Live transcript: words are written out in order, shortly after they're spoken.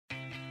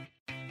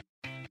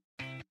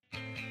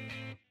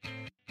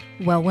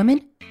Well,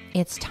 women,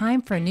 it's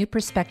time for a new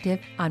perspective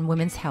on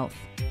women's health.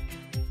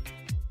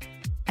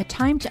 A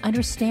time to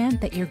understand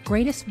that your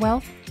greatest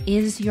wealth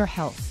is your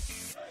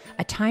health.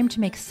 A time to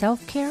make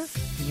self-care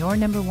your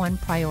number one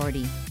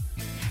priority.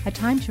 A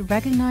time to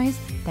recognize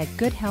that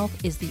good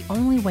health is the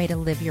only way to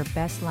live your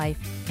best life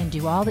and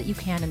do all that you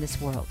can in this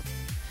world.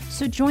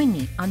 So join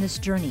me on this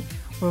journey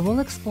where we'll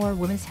explore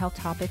women's health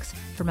topics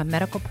from a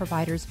medical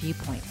provider's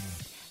viewpoint,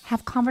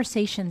 have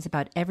conversations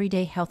about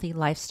everyday healthy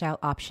lifestyle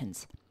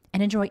options,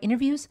 and enjoy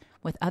interviews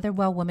with other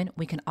well women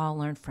we can all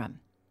learn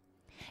from.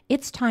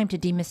 It's time to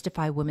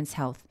demystify women's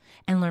health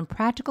and learn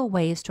practical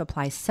ways to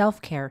apply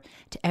self-care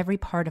to every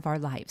part of our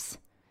lives.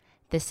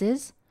 This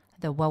is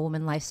the Well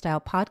Woman Lifestyle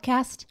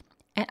Podcast,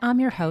 and I'm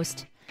your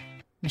host,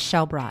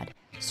 Michelle Broad,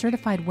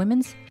 certified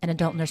women's and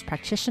adult nurse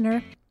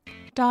practitioner,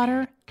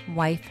 daughter,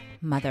 wife,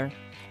 mother,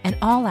 and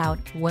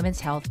all-out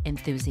women's health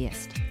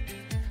enthusiast.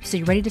 So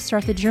you ready to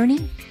start the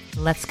journey?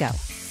 Let's go.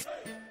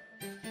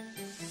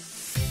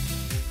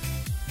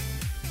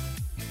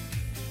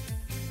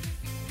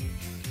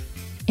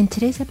 In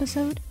today's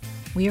episode,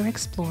 we are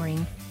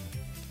exploring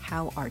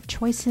how our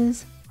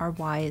choices, our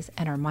whys,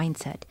 and our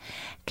mindset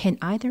can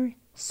either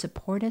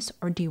support us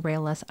or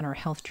derail us on our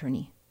health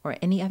journey or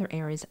any other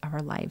areas of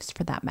our lives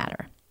for that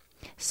matter.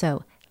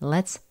 So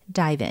let's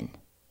dive in.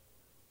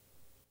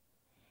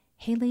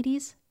 Hey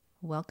ladies,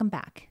 welcome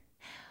back.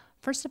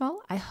 First of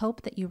all, I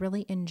hope that you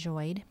really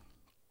enjoyed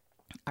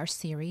our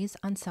series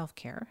on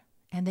self-care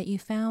and that you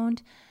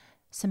found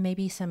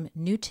maybe some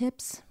new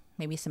tips,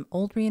 maybe some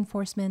old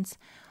reinforcements,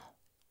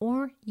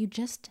 or you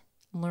just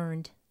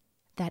learned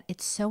that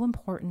it's so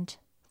important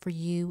for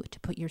you to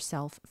put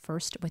yourself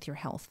first with your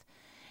health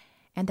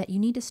and that you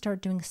need to start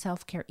doing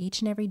self-care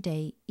each and every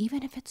day,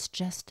 even if it's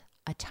just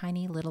a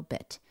tiny little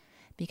bit,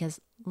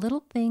 because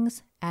little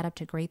things add up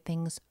to great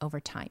things over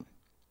time.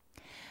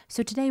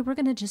 So today we're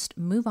going to just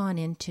move on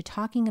into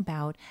talking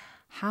about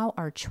how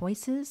our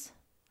choices,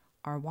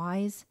 our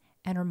whys,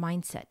 and our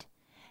mindset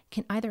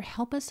can either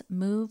help us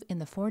move in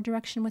the forward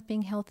direction with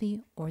being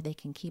healthy, or they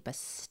can keep us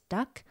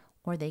stuck,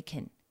 or they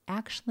can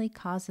actually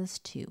cause us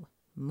to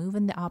move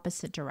in the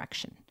opposite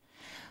direction.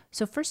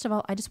 So first of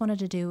all, I just wanted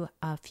to do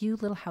a few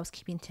little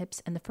housekeeping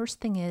tips. And the first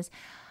thing is,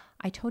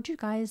 I told you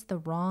guys the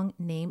wrong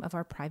name of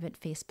our private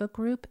Facebook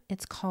group.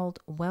 It's called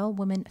Well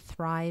Women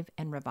Thrive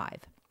and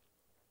Revive.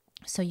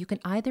 So you can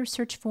either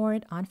search for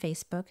it on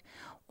Facebook,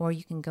 or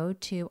you can go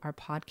to our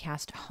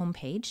podcast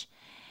homepage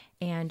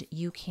and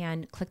you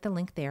can click the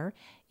link there.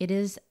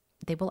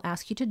 They will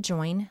ask you to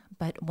join,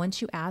 but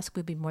once you ask,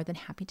 we'd be more than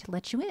happy to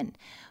let you in.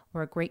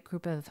 We're a great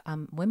group of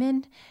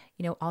women,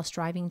 all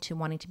striving to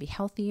wanting to be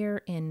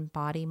healthier in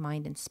body,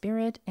 mind, and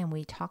spirit. And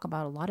we talk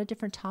about a lot of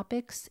different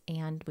topics,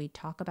 and we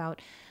talk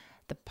about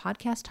the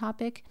podcast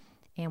topic,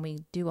 and we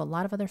do a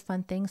lot of other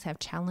fun things, have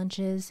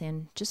challenges,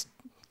 and just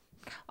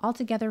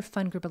altogether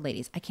fun group of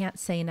ladies. I can't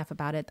say enough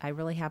about it. I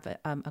really have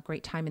a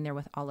great time in there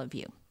with all of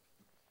you.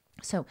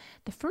 So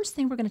the first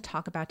thing we're going to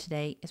talk about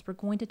today is we're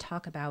going to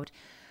talk about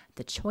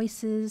the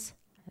choices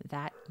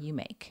that you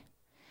make.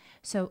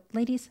 So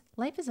ladies,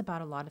 life is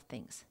about a lot of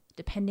things,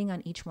 depending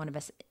on each one of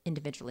us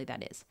individually,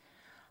 that is.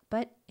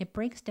 But it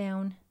breaks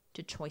down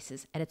to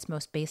choices at its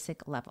most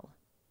basic level.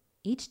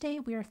 Each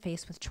day we are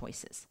faced with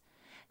choices.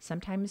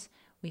 Sometimes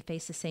we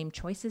face the same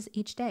choices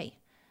each day.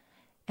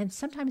 And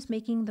sometimes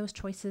making those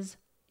choices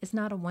is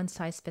not a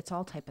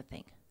one-size-fits-all type of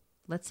thing.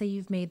 Let's say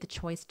you've made the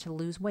choice to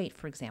lose weight,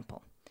 for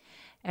example.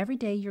 Every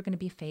day you're going to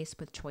be faced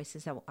with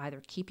choices that will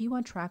either keep you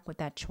on track with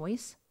that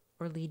choice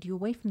or lead you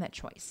away from that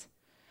choice.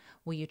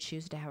 Will you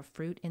choose to have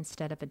fruit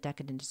instead of a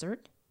decadent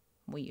dessert?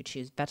 Will you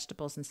choose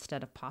vegetables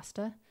instead of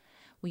pasta?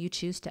 Will you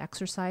choose to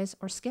exercise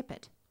or skip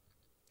it?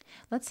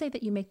 Let's say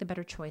that you make the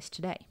better choice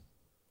today.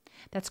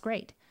 That's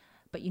great,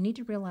 but you need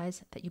to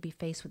realize that you'll be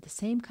faced with the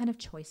same kind of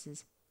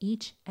choices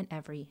each and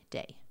every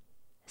day.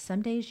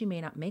 Some days you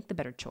may not make the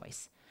better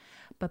choice,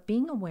 but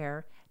being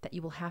aware that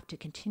you will have to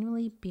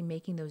continually be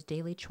making those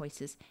daily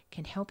choices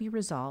can help you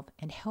resolve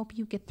and help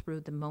you get through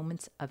the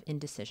moments of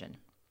indecision.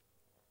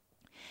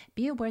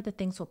 Be aware that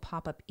things will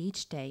pop up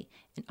each day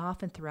and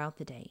often throughout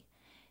the day.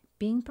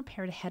 Being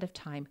prepared ahead of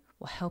time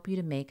will help you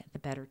to make the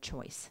better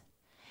choice.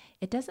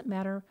 It doesn't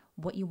matter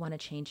what you want to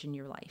change in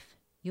your life.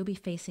 You'll be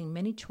facing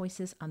many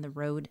choices on the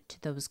road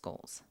to those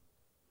goals.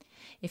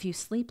 If you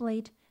sleep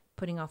late,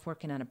 putting off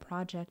working on a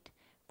project,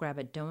 grab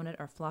a donut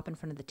or flop in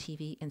front of the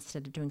TV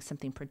instead of doing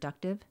something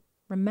productive,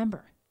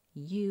 remember,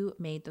 you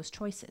made those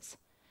choices.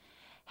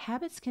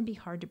 Habits can be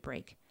hard to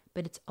break,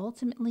 but it's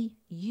ultimately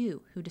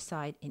you who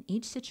decide in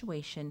each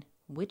situation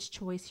which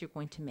choice you're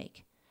going to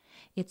make.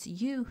 It's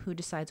you who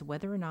decides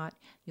whether or not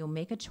you'll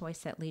make a choice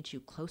that leads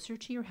you closer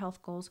to your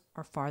health goals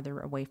or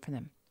farther away from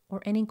them,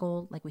 or any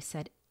goal, like we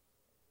said,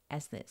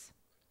 as this.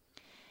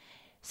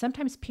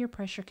 Sometimes peer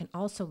pressure can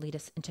also lead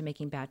us into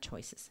making bad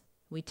choices.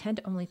 We tend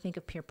to only think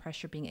of peer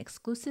pressure being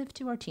exclusive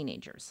to our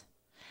teenagers.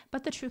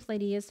 But the truth,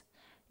 lady, is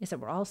that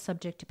we're all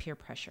subject to peer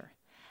pressure.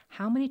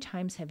 How many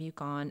times have you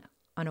gone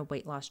on a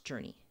weight loss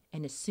journey,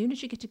 and as soon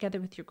as you get together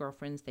with your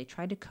girlfriends, they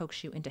try to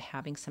coax you into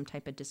having some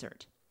type of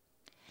dessert?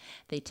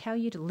 They tell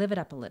you to live it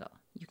up a little.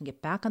 You can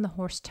get back on the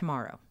horse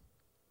tomorrow.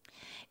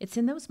 It's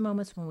in those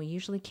moments when we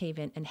usually cave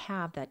in and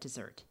have that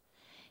dessert.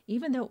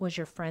 Even though it was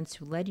your friends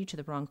who led you to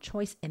the wrong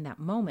choice in that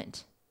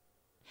moment,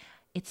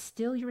 it's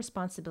still your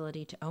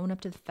responsibility to own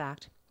up to the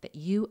fact that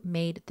you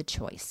made the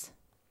choice.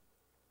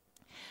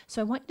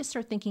 So I want you to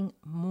start thinking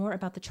more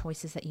about the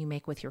choices that you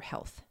make with your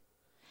health.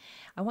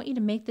 I want you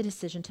to make the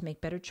decision to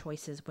make better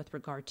choices with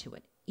regard to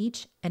it,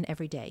 each and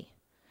every day.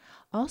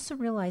 Also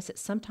realize that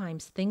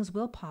sometimes things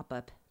will pop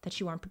up that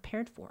you aren't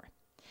prepared for.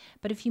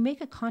 But if you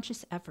make a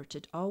conscious effort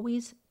to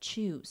always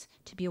choose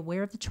to be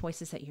aware of the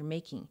choices that you're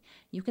making,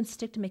 you can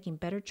stick to making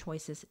better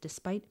choices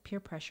despite peer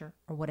pressure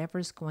or whatever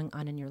is going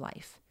on in your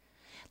life.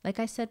 Like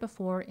I said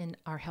before in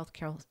our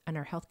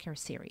healthcare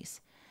series,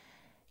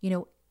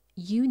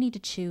 you need to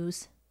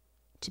choose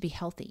to be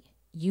healthy.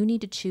 You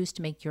need to choose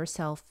to make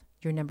yourself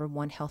your number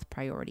one health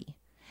priority.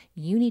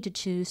 You need to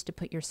choose to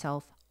put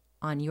yourself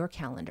on your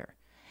calendar,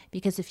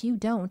 because if you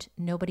don't,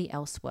 nobody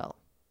else will.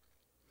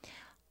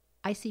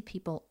 I see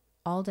people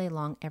all day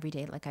long, every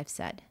day, like I've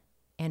said,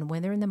 and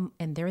when they're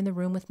in the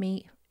room with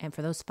me, and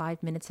for those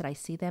 5 minutes that I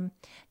see them,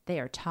 they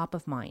are top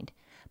of mind.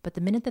 But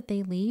the minute that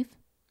they leave,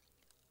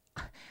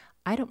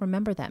 I don't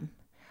remember them.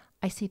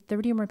 I see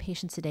 30 or more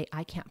patients a day.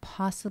 I can't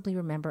possibly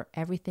remember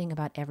everything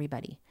about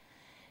everybody.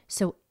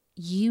 So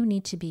you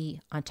need to be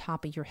on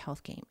top of your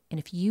health game. And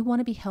if you want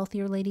to be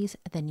healthier, ladies,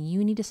 then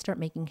you need to start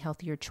making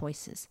healthier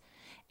choices.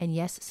 And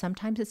yes,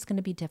 sometimes it's going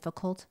to be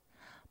difficult,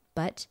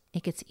 but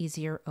it gets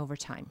easier over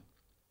time.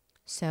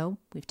 So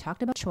we've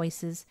talked about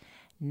choices.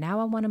 Now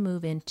I want to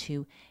move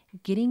into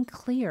getting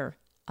clear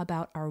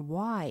about our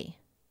why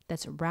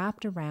that's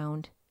wrapped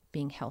around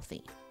being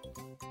healthy.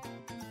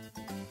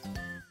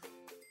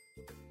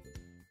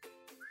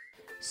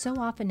 So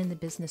often in the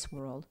business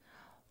world,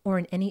 or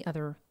in any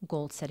other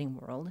goal-setting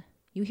world,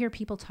 you hear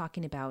people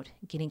talking about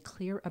getting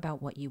clear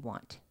about what you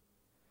want.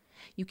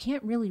 You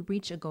can't really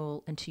reach a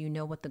goal until you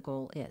know what the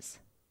goal is.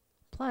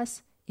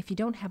 Plus, if you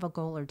don't have a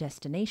goal or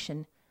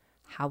destination,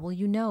 how will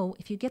you know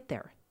if you get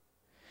there?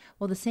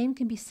 Well, the same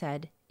can be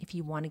said if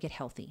you want to get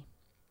healthy.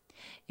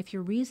 If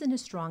your reason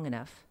is strong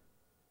enough,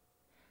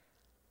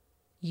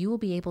 you will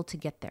be able to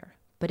get there.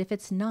 But if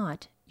it's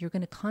not, you're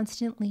going to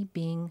constantly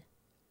being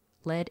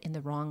led in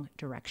the wrong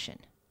direction.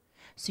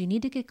 So you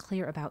need to get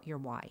clear about your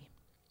why.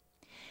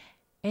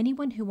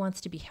 Anyone who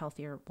wants to be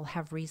healthier will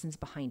have reasons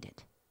behind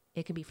it.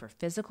 It could be for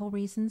physical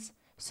reasons,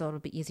 so it'll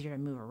be easier to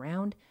move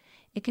around.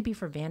 It could be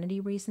for vanity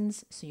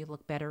reasons, so you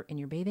look better in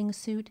your bathing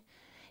suit.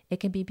 It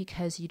can be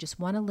because you just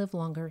want to live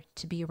longer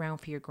to be around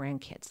for your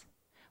grandkids.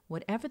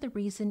 Whatever the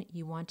reason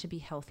you want to be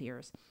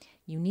healthier,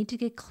 you need to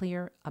get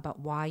clear about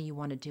why you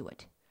want to do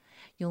it.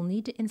 You'll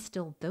need to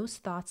instill those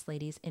thoughts,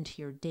 ladies,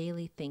 into your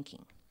daily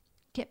thinking.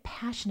 Get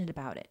passionate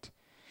about it.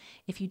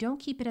 If you don't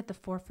keep it at the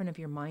forefront of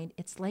your mind,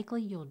 it's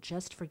likely you'll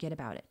just forget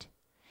about it.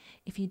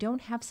 If you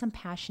don't have some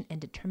passion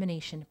and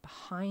determination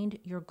behind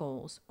your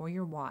goals or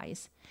your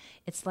whys,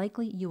 it's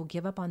likely you will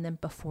give up on them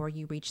before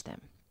you reach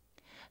them.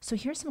 So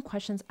here's some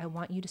questions I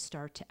want you to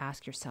start to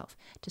ask yourself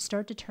to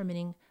start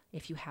determining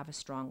if you have a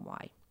strong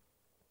why.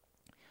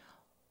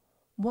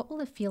 What will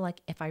it feel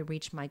like if I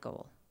reach my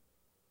goal?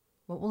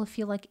 What will it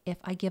feel like if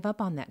I give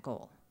up on that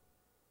goal?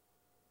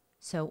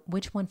 So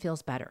which one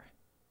feels better?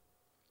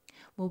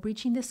 Will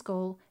reaching this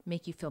goal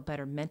make you feel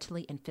better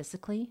mentally and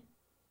physically?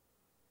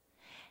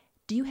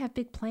 Do you have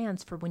big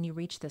plans for when you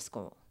reach this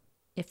goal?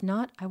 If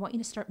not, I want you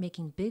to start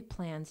making big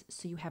plans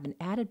so you have an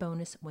added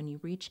bonus when you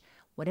reach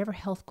whatever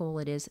health goal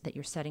it is that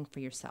you're setting for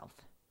yourself.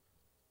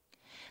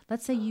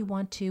 Let's say you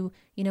want to,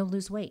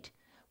 lose weight.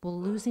 Will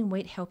losing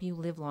weight help you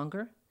live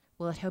longer?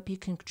 Will it help you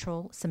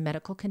control some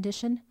medical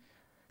condition?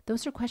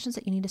 Those are questions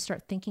that you need to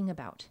start thinking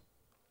about.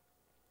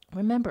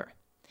 Remember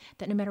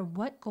that no matter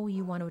what goal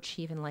you want to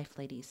achieve in life,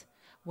 ladies,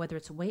 whether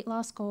it's a weight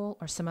loss goal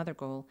or some other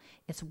goal,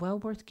 it's well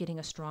worth getting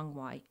a strong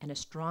why and a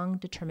strong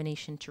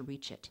determination to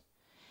reach it.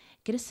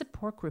 Get a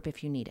support group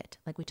if you need it,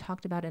 like we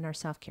talked about in our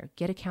self-care.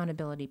 Get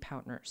accountability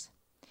partners.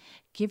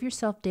 Give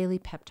yourself daily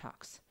pep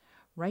talks.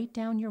 Write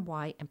down your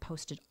why and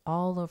post it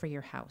all over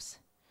your house.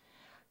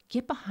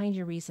 Get behind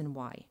your reason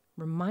why.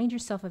 Remind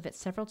yourself of it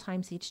several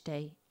times each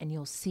day, and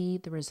you'll see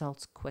the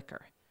results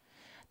quicker.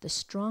 The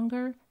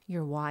stronger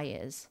your why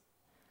is,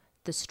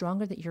 the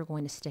stronger that you're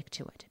going to stick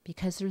to it,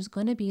 because there's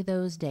going to be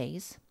those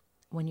days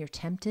when you're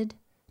tempted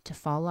to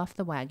fall off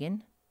the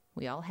wagon.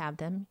 We all have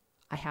them.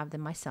 I have them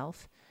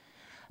myself.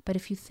 But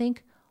if you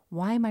think,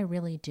 why am I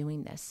really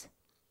doing this?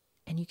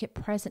 And you get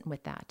present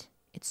with that,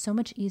 it's so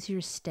much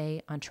easier to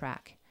stay on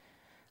track.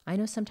 I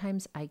know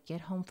sometimes I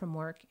get home from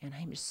work and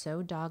I'm just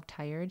so dog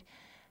tired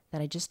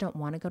that I just don't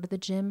want to go to the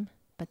gym.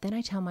 But then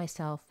I tell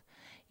myself,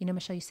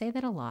 Michelle, you say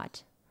that a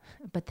lot.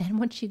 But then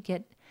once you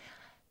get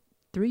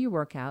through your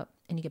workout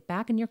and you get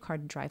back in your car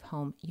to drive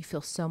home, you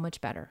feel so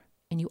much better.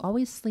 And you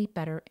always sleep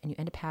better and you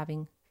end up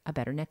having a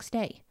better next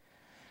day.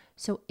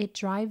 So it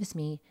drives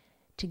me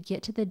to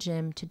get to the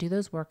gym, to do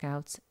those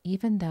workouts,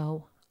 even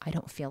though I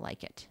don't feel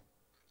like it.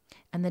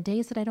 And the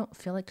days that I don't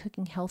feel like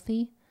cooking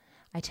healthy,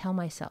 I tell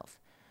myself,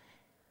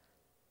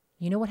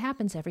 You know what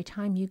happens every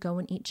time you go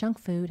and eat junk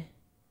food?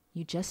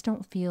 You just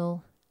don't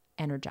feel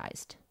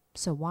energized.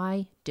 So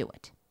why do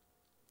it?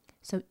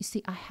 So you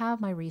see, I have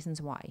my reasons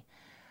why.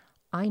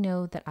 I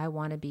know that I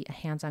want to be a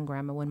hands-on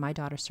grandma when my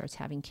daughter starts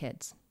having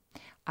kids.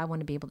 I want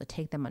to be able to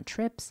take them on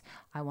trips.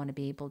 I want to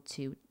be able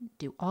to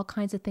do all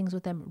kinds of things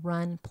with them,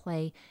 run,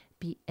 play,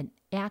 be an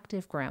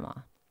active grandma.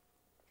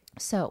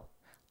 So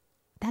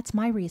that's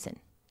my reason.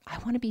 I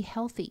want to be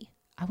healthy.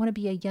 I want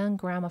to be a young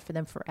grandma for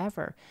them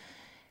forever.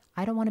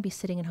 I don't want to be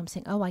sitting at home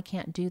saying, oh, I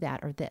can't do that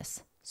or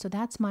this. So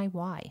that's my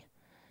why.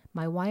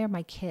 My why are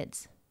my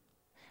kids.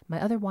 My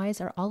other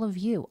whys are all of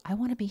you. I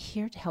want to be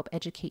here to help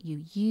educate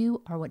you.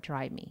 You are what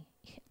drive me.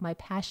 My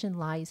passion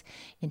lies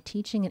in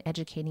teaching and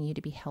educating you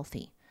to be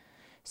healthy.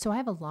 So I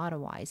have a lot of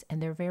whys,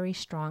 and they're very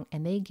strong,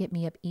 and they get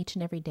me up each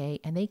and every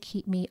day, and they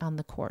keep me on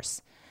the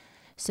course.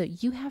 So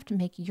you have to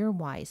make your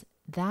whys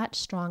that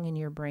strong in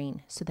your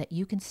brain so that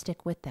you can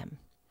stick with them.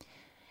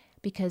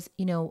 Because,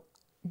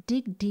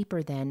 dig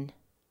deeper than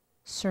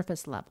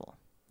surface level.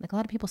 Like a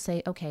lot of people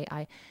say, okay,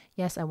 I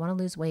want to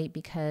lose weight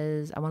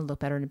because I want to look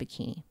better in a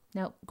bikini.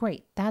 Now,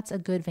 great. That's a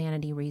good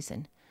vanity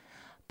reason.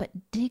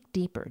 But dig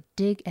deeper,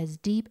 dig as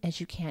deep as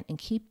you can, and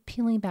keep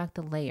peeling back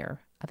the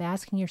layer of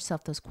asking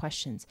yourself those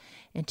questions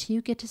until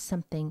you get to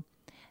something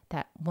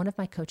that one of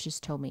my coaches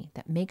told me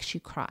that makes you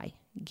cry.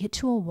 Get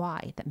to a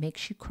why that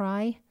makes you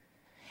cry,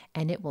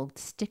 and it will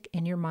stick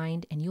in your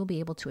mind, and you'll be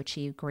able to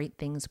achieve great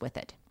things with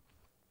it.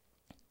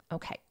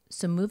 Okay,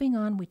 so moving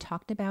on, we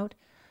talked about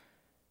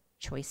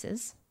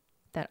choices,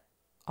 that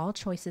all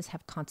choices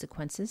have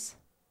consequences,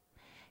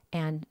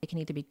 and it can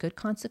either be good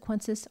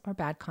consequences or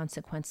bad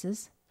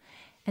consequences.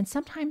 And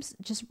sometimes,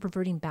 just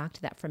reverting back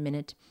to that for a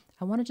minute,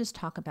 I want to just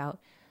talk about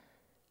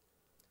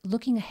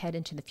looking ahead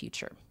into the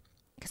future,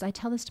 because I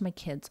tell this to my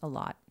kids a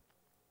lot.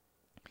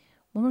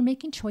 When we're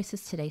making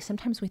choices today,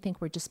 sometimes we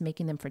think we're just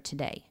making them for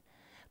today.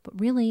 But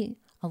really,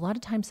 a lot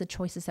of times the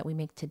choices that we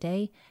make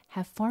today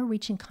have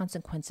far-reaching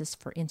consequences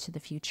for into the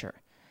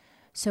future.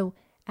 So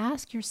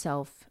ask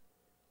yourself,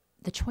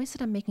 the choice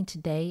that I'm making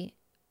today,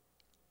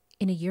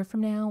 in a year from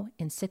now,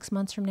 in 6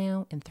 months from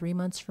now, in 3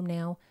 months from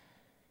now,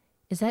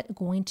 is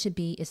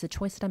the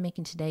choice that I'm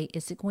making today,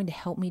 is it going to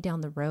help me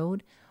down the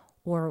road?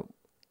 Or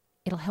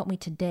it'll help me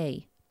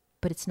today,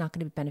 but it's not going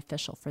to be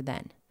beneficial for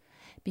then?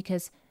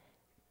 Because,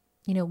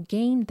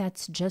 gain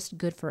that's just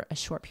good for a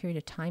short period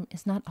of time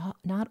is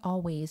not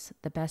always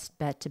the best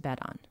bet to bet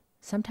on.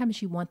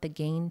 Sometimes you want the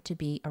gain to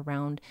be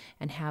around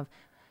and have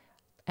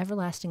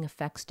everlasting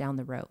effects down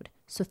the road.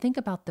 So think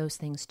about those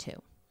things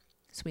too.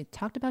 So we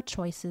talked about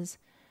choices,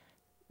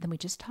 then we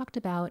just talked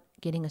about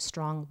getting a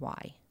strong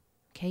why.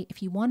 Okay,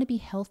 if you want to be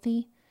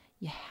healthy,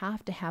 you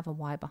have to have a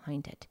why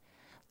behind it.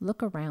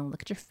 Look around,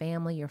 look at your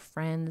family, your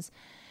friends,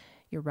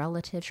 your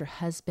relatives, your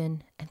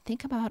husband, and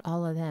think about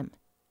all of them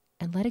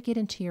and let it get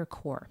into your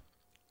core.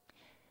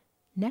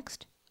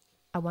 Next,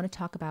 I want to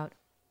talk about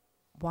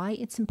why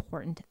it's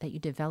important that you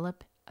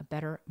develop a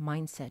better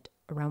mindset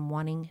around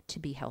wanting to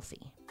be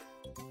healthy.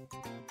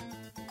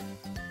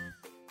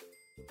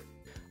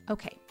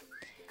 Okay,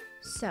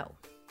 so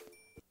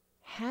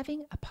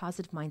having a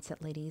positive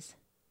mindset, ladies,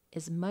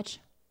 is much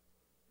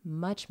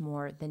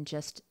more than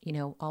just,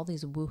 all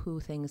these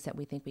woohoo things that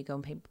we think we go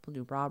and people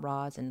do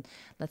rah-rahs and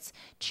let's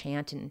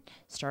chant and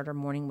start our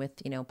morning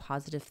with,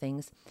 positive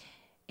things.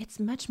 It's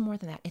much more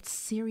than that. It's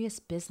serious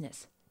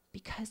business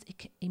because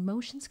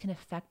emotions can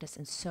affect us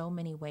in so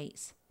many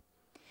ways.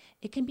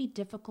 It can be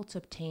difficult to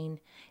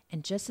obtain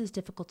and just as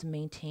difficult to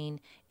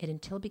maintain it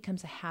until it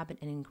becomes a habit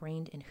and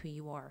ingrained in who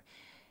you are.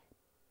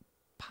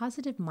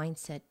 Positive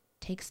mindset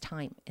takes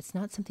time. It's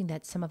not something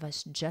that some of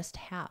us just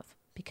have,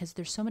 because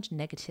there's so much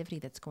negativity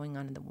that's going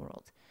on in the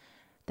world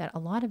that a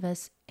lot of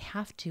us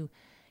have to,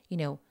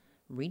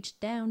 reach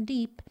down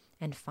deep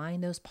and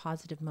find those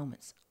positive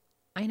moments.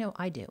 I know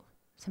I do.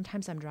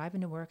 Sometimes I'm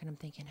driving to work and I'm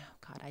thinking, oh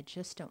God, I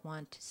just don't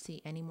want to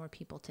see any more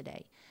people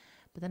today.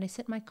 But then I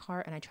sit in my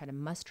car and I try to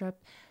muster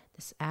up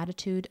this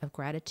attitude of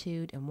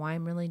gratitude and why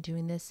I'm really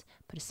doing this,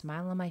 put a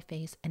smile on my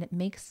face, and it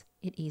makes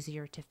it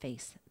easier to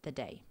face the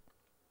day.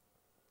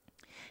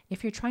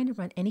 If you're trying to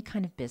run any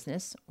kind of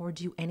business or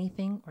do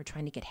anything or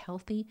trying to get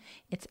healthy,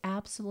 it's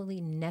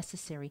absolutely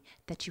necessary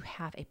that you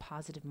have a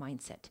positive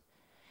mindset.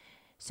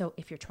 So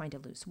if you're trying to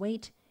lose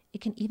weight,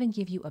 it can even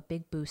give you a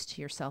big boost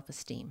to your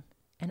self-esteem.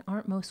 And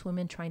aren't most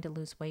women trying to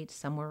lose weight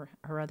somewhere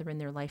or other in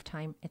their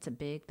lifetime? It's a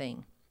big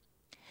thing.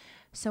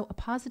 So a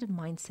positive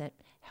mindset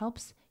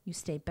helps you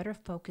stay better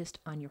focused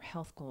on your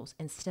health goals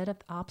instead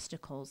of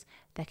obstacles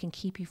that can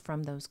keep you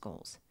from those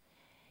goals.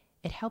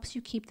 It helps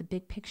you keep the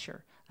big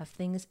picture of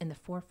things in the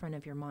forefront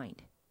of your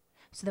mind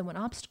so that when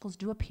obstacles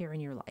do appear in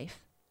your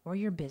life or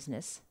your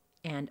business,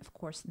 and of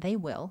course they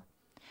will,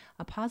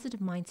 a positive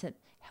mindset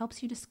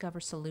helps you discover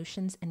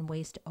solutions and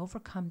ways to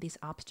overcome these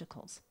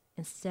obstacles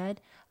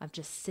instead of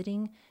just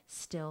sitting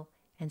still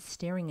and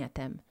staring at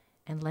them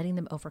and letting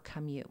them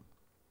overcome you.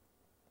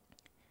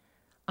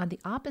 On the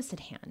opposite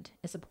hand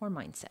is a poor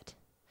mindset,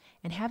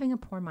 and having a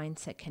poor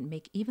mindset can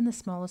make even the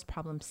smallest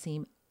problem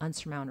seem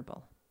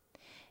unsurmountable.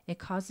 It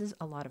causes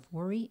a lot of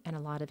worry and a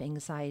lot of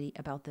anxiety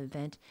about the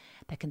event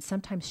that can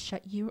sometimes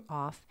shut you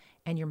off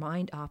and your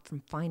mind off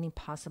from finding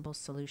possible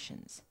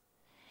solutions.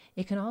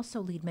 It can also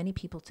lead many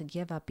people to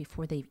give up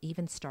before they've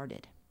even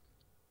started.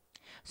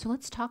 So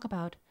let's talk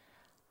about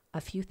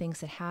a few things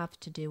that have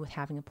to do with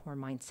having a poor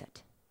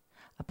mindset.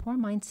 A poor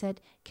mindset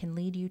can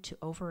lead you to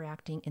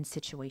overreacting in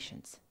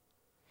situations.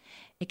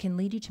 It can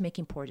lead you to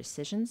making poor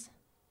decisions,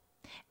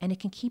 and it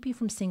can keep you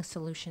from seeing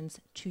solutions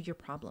to your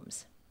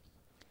problems.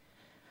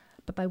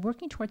 But by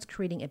working towards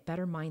creating a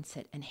better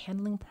mindset and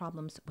handling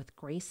problems with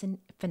grace and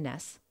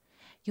finesse,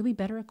 you'll be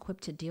better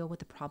equipped to deal with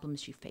the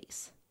problems you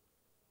face.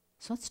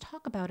 So let's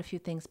talk about a few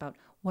things about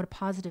what a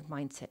positive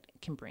mindset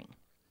can bring.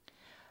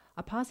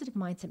 A positive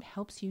mindset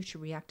helps you to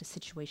react to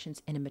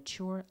situations in a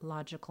mature,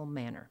 logical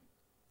manner.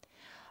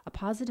 A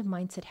positive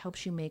mindset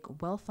helps you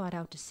make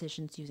well-thought-out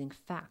decisions using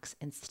facts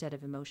instead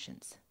of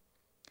emotions.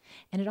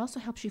 And it also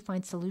helps you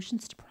find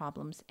solutions to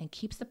problems and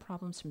keeps the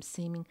problems from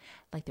seeming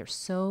like they're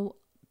so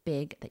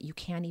big that you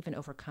can't even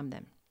overcome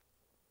them.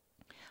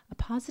 A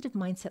positive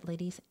mindset,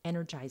 ladies,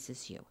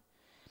 energizes you,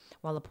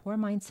 while a poor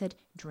mindset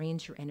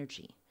drains your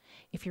energy.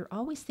 If you're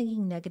always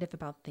thinking negative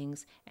about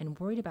things and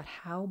worried about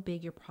how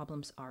big your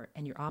problems are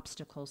and your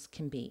obstacles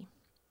can be,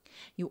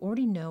 you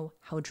already know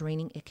how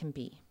draining it can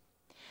be.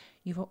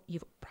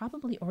 You've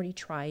probably already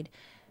tried.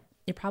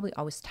 You're probably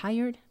always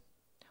tired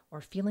or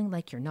feeling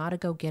like you're not a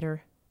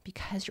go-getter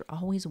because you're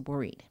always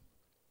worried.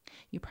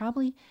 You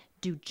probably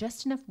do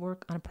just enough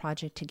work on a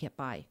project to get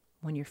by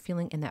when you're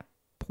feeling in that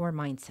poor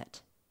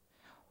mindset.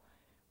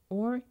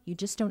 Or you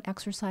just don't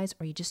exercise,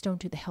 or you just don't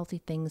do the healthy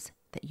things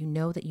that you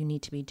know that you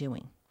need to be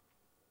doing.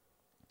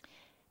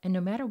 And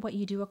no matter what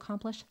you do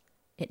accomplish,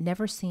 it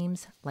never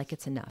seems like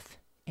it's enough,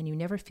 and you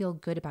never feel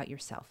good about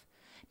yourself,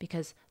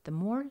 because the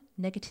more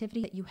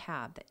negativity that you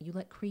have, that you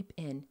let creep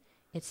in,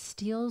 it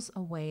steals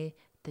away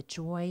the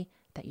joy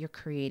that you're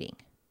creating.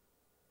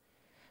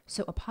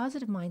 So a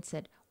positive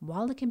mindset,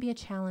 while it can be a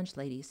challenge,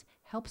 ladies,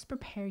 helps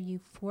prepare you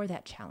for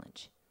that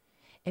challenge.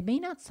 It may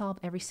not solve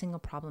every single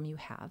problem you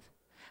have,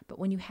 but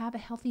when you have a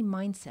healthy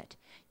mindset,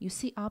 you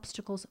see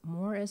obstacles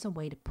more as a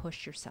way to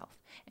push yourself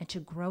and to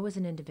grow as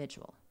an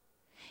individual.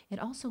 It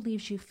also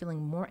leaves you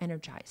feeling more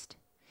energized.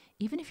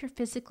 Even if you're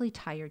physically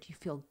tired, you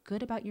feel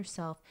good about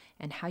yourself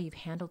and how you've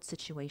handled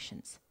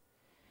situations.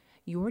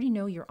 You already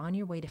know you're on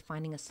your way to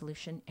finding a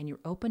solution, and you're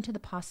open to the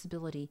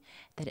possibility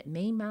that it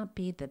may not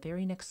be the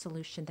very next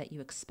solution that you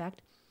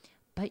expect,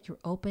 but you're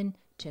open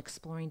to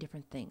exploring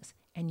different things.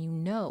 And you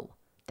know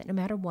that no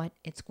matter what,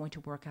 it's going to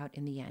work out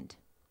in the end.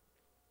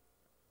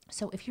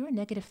 So if you're a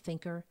negative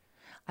thinker,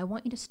 I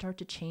want you to start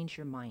to change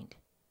your mind.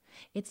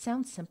 It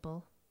sounds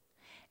simple,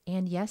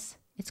 and yes,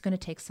 it's going to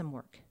take some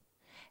work.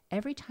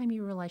 Every time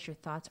you realize your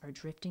thoughts are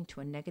drifting to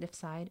a negative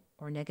side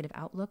or negative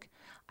outlook,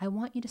 I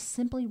want you to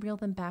simply reel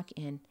them back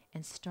in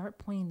and start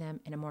pointing them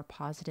in a more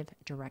positive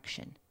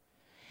direction.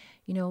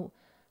 You know,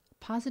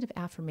 positive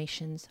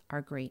affirmations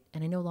are great.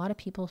 And I know a lot of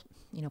people,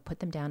 put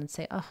them down and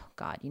say, oh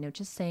God,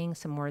 just saying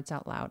some words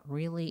out loud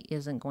really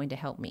isn't going to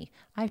help me.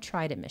 I've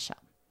tried it, Michelle.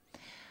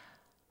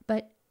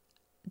 But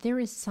there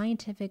is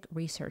scientific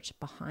research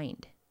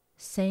behind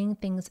saying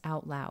things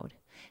out loud,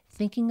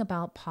 thinking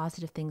about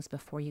positive things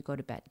before you go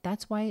to bed.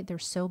 That's why they're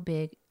so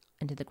big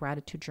into the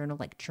gratitude journal,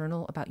 like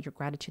journal about your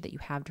gratitude that you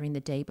have during the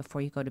day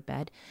before you go to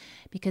bed,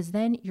 because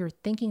then you're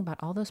thinking about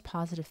all those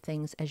positive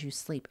things as you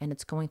sleep and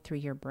it's going through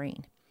your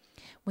brain.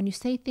 When you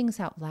say things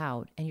out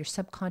loud and your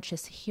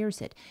subconscious hears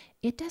it,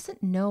 it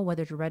doesn't know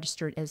whether to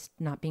register it as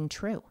not being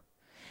true.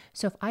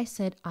 So if I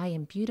said, I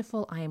am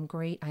beautiful, I am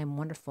great, I am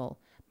wonderful,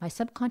 my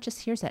subconscious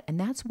hears that, and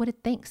that's what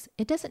it thinks.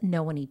 It doesn't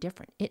know any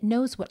different. It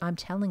knows what I'm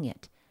telling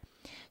it.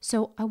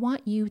 So I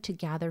want you to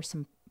gather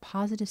some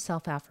positive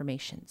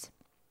self-affirmations.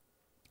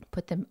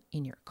 Put them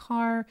in your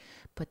car,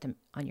 put them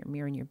on your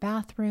mirror in your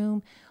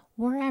bathroom,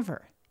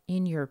 wherever,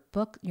 in your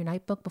book, your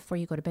night book before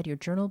you go to bed, your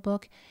journal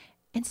book,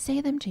 and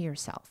say them to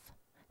yourself.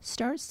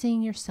 Start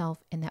seeing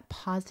yourself in that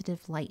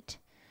positive light.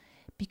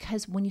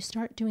 Because when you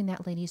start doing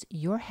that, ladies,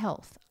 your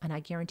health, and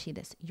I guarantee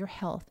this, your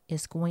health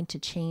is going to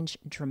change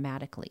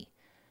dramatically.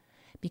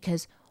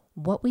 Because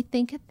what we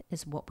thinketh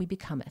is what we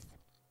becometh.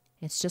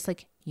 It's just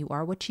like you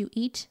are what you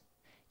eat,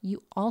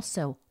 you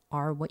also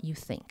are what you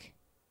think.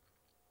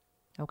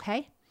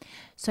 Okay?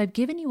 So I've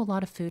given you a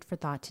lot of food for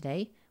thought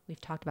today.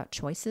 We've talked about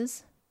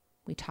choices.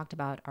 We talked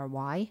about our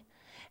why.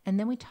 And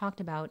then we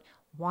talked about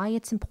why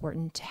it's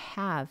important to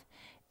have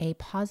a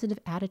positive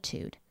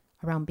attitude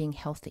around being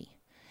healthy.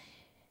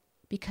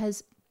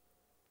 Because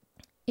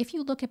if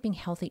you look at being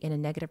healthy in a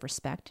negative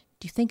respect,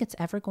 do you think it's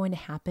ever going to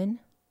happen?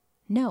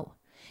 No.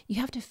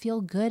 You have to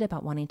feel good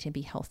about wanting to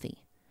be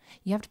healthy.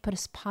 You have to put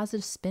a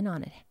positive spin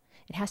on it.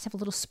 It has to have a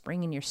little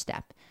spring in your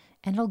step,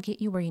 and it'll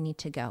get you where you need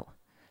to go.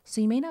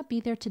 So you may not be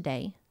there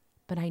today,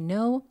 but I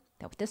know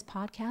that with this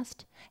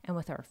podcast and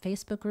with our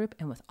Facebook group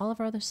and with all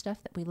of our other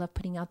stuff that we love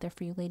putting out there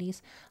for you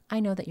ladies, I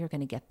know that you're going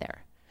to get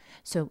there.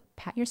 So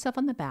pat yourself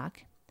on the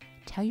back.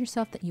 Tell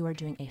yourself that you are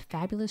doing a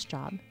fabulous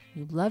job.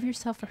 You love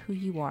yourself for who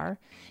you are.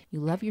 You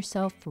love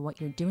yourself for what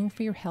you're doing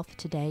for your health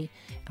today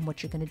and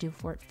what you're going to do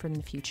for it in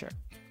the future.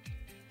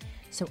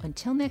 So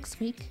until next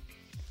week,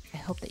 I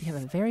hope that you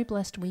have a very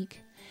blessed week.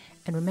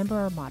 And remember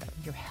our motto,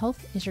 your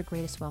health is your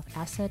greatest wealth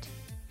asset.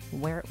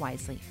 Wear it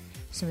wisely.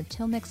 So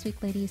until next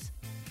week, ladies,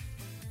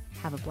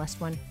 have a blessed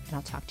one, and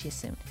I'll talk to you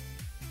soon.